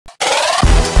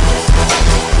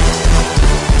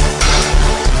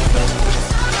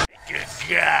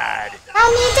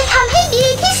นี้จะทำให้ดี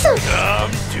ที่สุด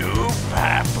Come to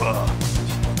Papa.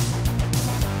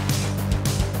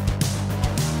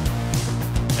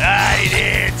 I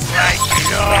did like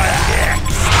your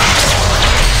next.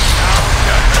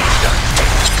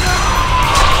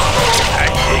 I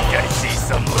think I see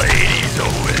some ladies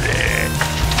over there.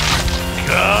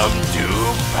 Come to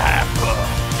Papa.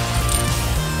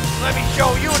 Let me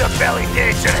show you the belly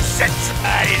dance of the century.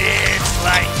 I dance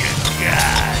like a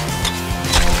god.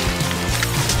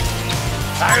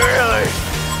 I really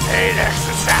hate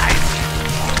exercise.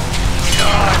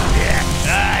 Your next.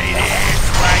 I dance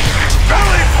like a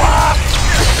belly flop.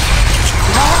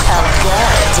 That felt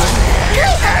good, didn't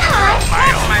it? My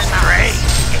own straight.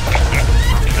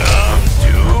 Come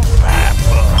to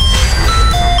Papa.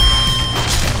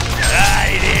 I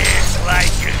dance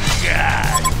like a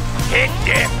god. Hit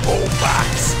that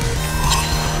boombox.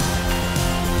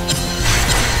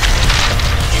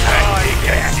 I think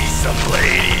I see some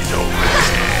ladies over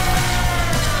there.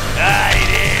 I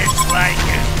dance like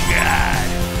a god.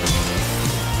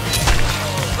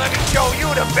 Let me show you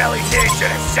the belly dance of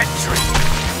the century.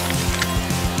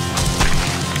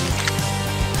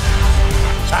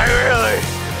 I really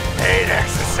hate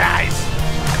exercise.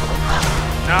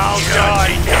 No,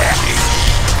 Johnny,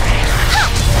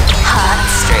 Hot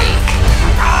streak.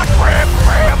 Ah, crap,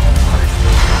 crap.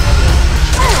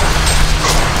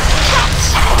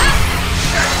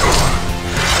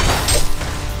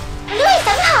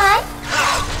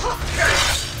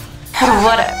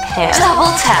 What a pain.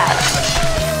 Double tap.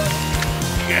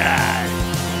 God.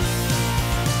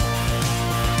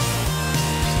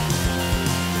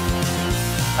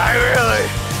 I really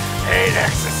hate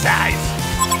exercise.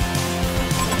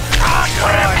 Ah,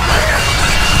 crap, crap.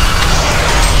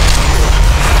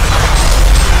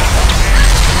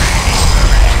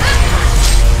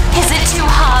 Is it too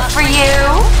hot for you?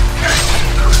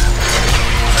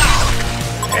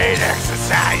 Hate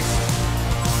exercise.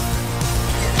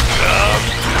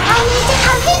 อันนี้จะท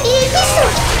ำให้ดีที่สุ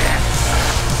ด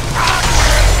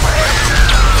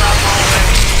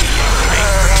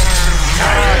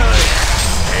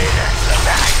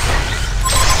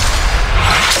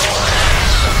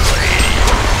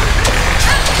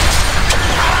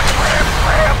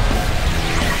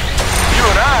You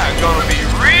and I are gonna be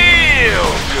real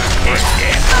good.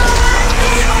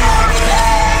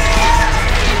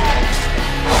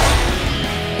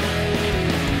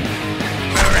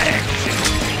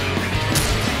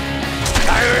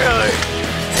 I really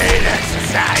hate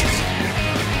exercise.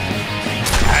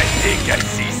 I think I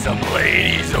see some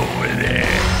ladies over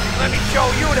there. Let me show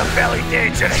you the belly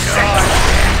dance of the century.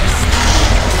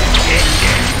 Hit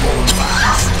that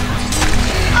boombox.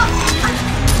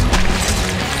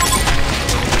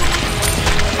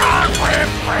 Ah, crap,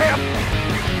 crap.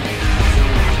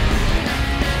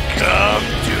 Come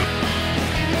to.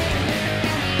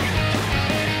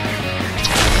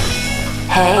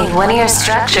 Hey, one of your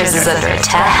structures is under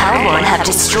attack. HoN have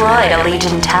destroyed a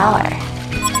Legion tower.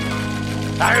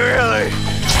 I really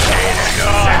hate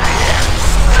exercise.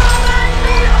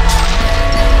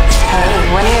 Hey,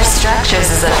 one of your structures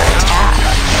is under attack.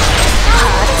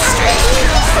 Hot streak.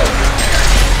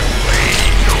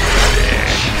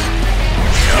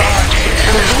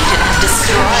 The Legion have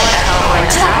destroyed a HoN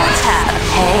tower.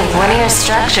 Hey, one of your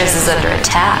structures is under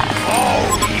attack.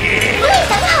 Oh, yeah. ลุย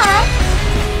สังหาร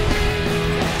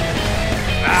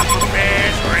Papa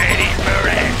Bear's ready for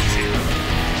action.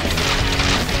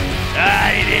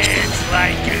 I dance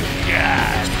like a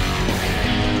god.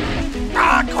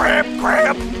 Ah, crap,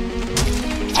 crap.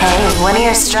 Hey, one of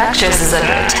your structures is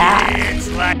under attack. I dance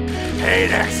like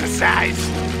hate exercise.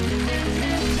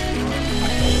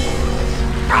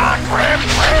 Ah, crap,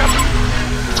 crap.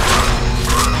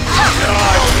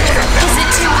 Is it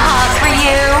too hot for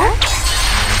you?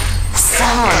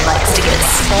 Someone likes to get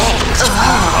spanked.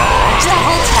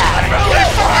 Double tap. ลุย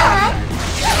สังหาร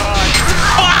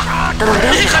The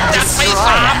Legion have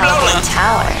destroyed a HoN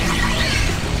tower.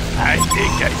 I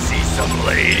think I see some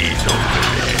ladies over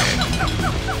there.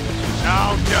 Now,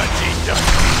 Dutchy,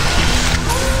 Dutchy.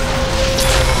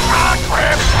 Ah,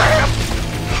 crap, crap.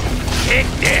 Hit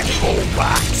that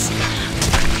boombox.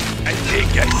 I think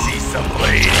I see some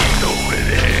ladies over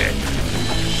there.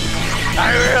 I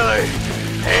really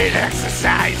hate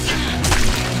exercise.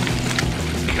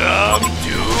 Come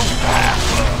to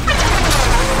Papa.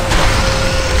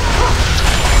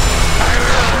 I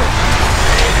really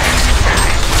hate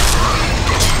exercise.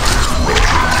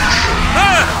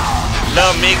 เริ่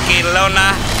มมีกลิ่นแล้วนะ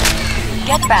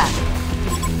Get back.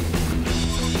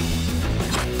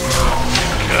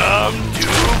 Come to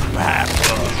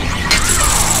Papa.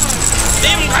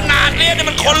 นิ่มขนาดนี้นี่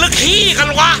มันคนหรือขี้กัน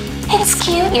วะ It's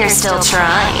cute you're still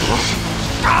trying.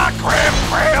 Ah, crap,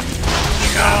 crap!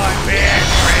 Going bad,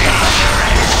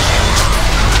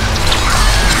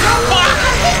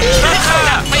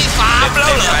ไม่ฟ้าแล้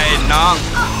วเหรอไอ้น้อง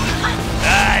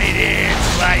I dance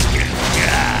like a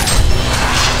god.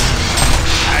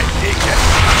 I think I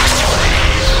see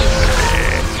plays over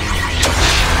there.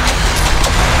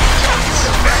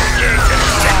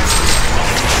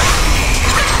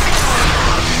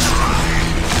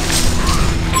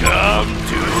 Come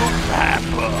to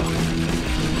Papa.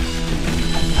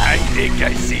 I think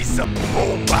I see some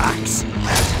boombox.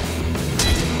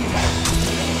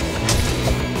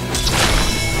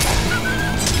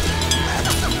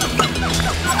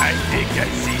 I think I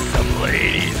see some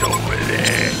ladies over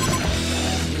there.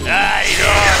 I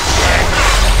don't.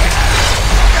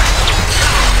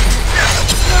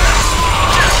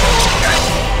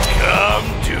 Come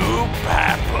to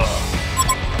Papa.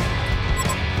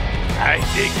 I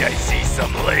think I see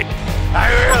some ladies. I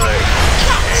really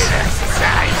hate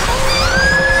exercise.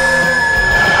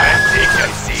 I think I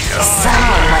see some.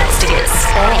 Someone likes to get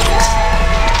spanked.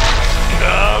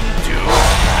 Come to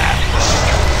Papa.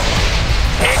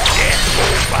 Hit that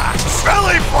boombox.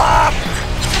 Belly flop!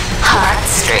 Hot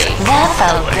streak. That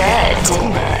felt good,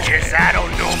 didn't it? Guess I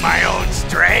don't know my own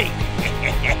strength.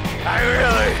 I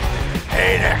really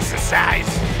hate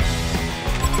exercise.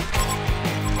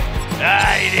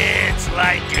 I dance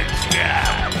like a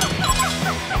god.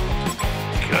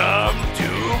 Come to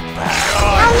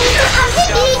power.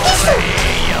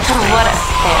 What a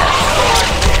pimp.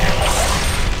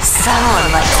 Someone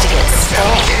likes to get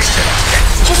spanked.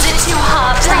 Is it too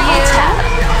hot for you?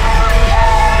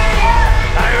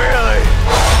 I really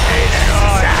hate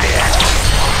exercise.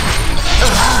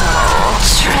 Oh,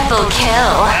 triple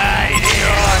kill. I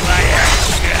dance like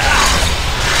a god.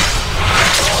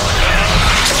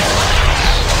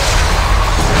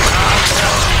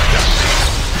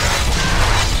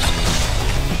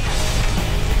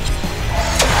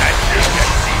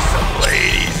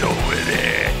 Over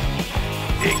there.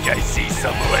 Think I see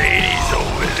some ladies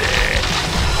over there.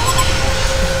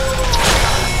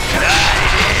 I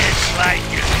dance like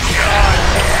a god.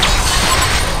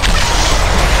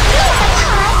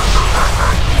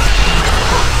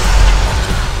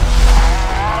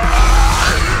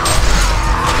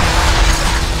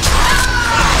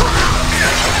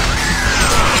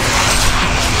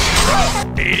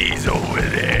 Ladies over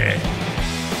there.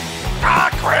 Ah,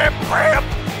 crap, crap.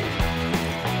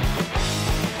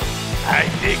 I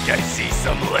think I see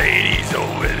some ladies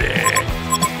over there.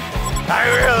 I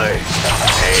really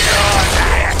hate all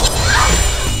that.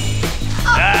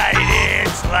 I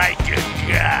dance like a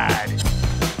god.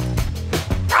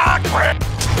 Ah, crap.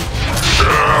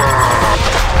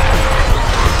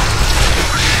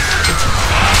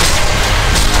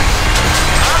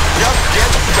 Just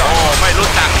get started. ไม่รู้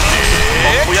จักบ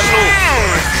อกกูยังลูก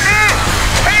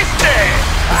Taste it!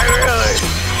 I really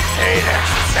hate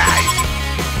exercise.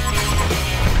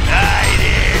 I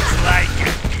dance like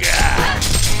a god.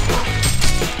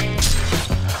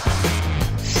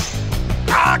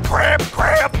 Ah, crap,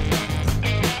 crap.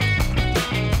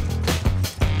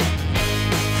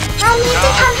 อันนี้จะ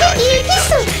ทำให้ดีที่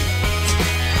สุด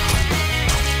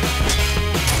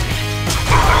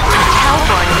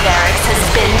HoN Barracks has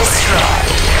been destroyed.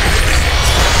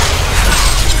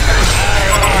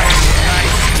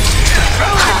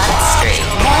 Hot streak.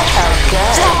 That felt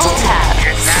good. Double tap.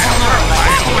 Someone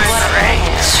likes to get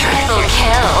spanked. Triple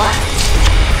kill.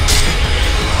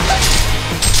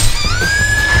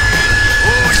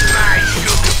 Who's my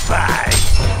sugar pie?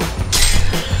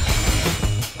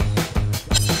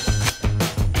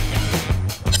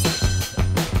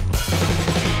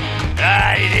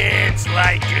 I dance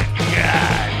like a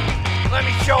god. Let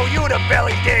me show you the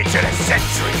belly dance of the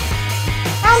century.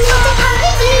 อันนี้จะทำให้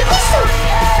ดีที่สุด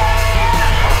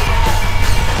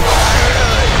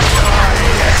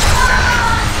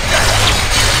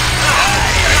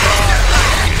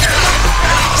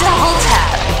Double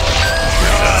tap.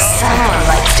 Someone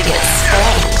likes to get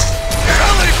spanked.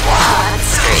 Hot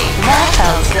streak. That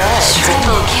felt good.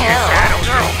 Triple kill. I don't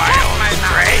know my own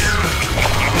strength.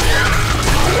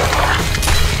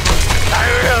 I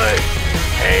really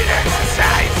hate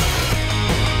exercise.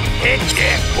 Hit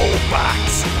that boombox.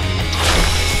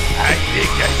 I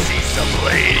think I see some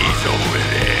ladies over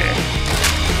there.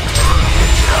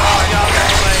 Oh, y'all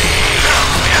got ladies.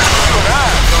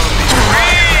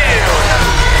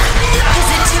 Is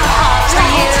it too hot for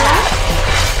you?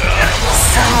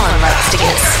 Someone likes to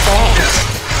get spanked.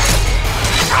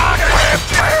 Ah, crap,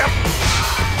 crap.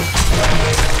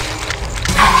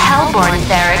 A Hellborn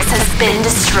barracks has been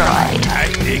destroyed. I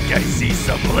think I see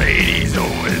some ladies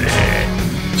over there.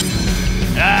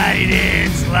 I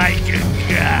dance like a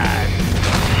god.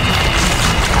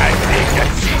 I think I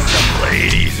see some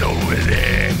ladies over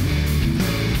there.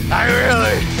 I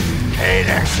really hate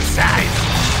exercise.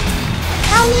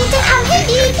 ตอนนี้จะทำให้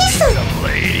ดีที่สุด Some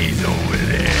ladies over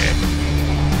there.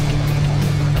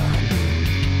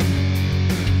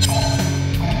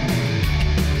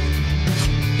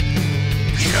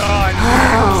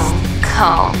 Oh,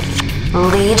 call me.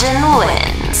 Legion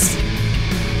win.